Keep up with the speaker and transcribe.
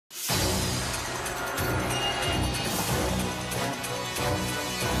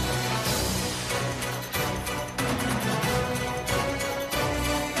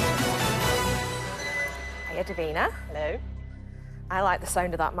Davina. Hello. I like the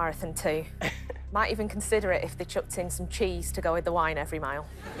sound of that marathon too. Might even consider it if they chucked in some cheese to go with the wine every mile.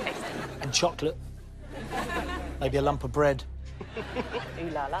 And chocolate. Maybe a lump of bread. Ooh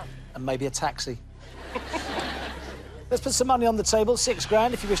la la. And maybe a taxi. Let's put some money on the table,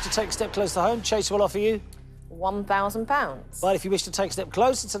 £6,000. If you wish to take a step closer to home, Chaser will offer you £1,000. But if you wish to take a step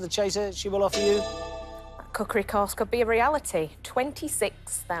closer to the Chaser, she will offer you... That cookery course could be a reality.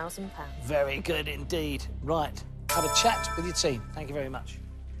 £26,000. Very good indeed. Right, have a chat with your team. Thank you very much.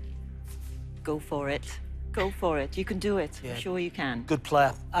 Go for it. Go for it. You can do it. Yeah. I'm sure you can. Good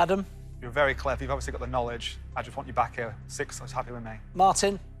player. Adam? You're very clever. You've obviously got the knowledge. I just want you back here. 6 is happy with me.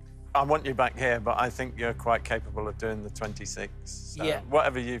 Martin? I want you back here, but I think you're quite capable of doing the 26. So Yeah.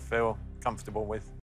 whatever you feel comfortable with.